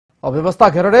अव्यवस्था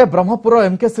घेर Brahmapur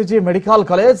MKCG medical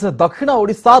college दक्षिण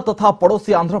ओडिशा तथा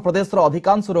पड़ोसी आंध्र प्रदेश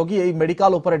अधिकांश रोगी यह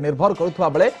मेडिकल उपर निर्भर करुवा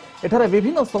बेले एठारे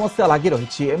विभिन्न समस्या लगी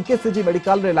रही। एमकेसीजी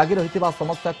मेडिकल रे लगी रही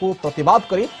समस्या को प्रतिवाद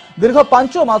करी दीर्घ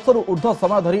 5 मासरू ऊर्ध्व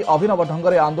समय धरी अभिनव ढंग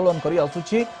से आंदोलन करी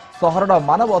आसुछि सहरर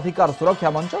मानव अधिकार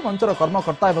सुरक्षा मंच मंचर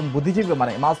कर्मकर्ता एवं बुद्धिजीवी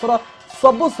माने मासर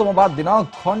सबु सोमवार दिन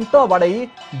घंट बाड़े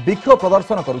विक्षोभ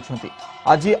प्रदर्शन करुछंती।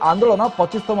 आज आंदोलन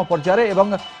 25तम पर्यायर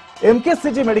एवं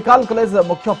एमकेसीजी मेडिकल कॉलेज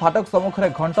मुख्य फाटक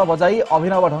सम्मुखें घंट बजाई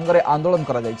अभिनव ढंग से आंदोलन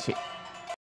करा जायछि।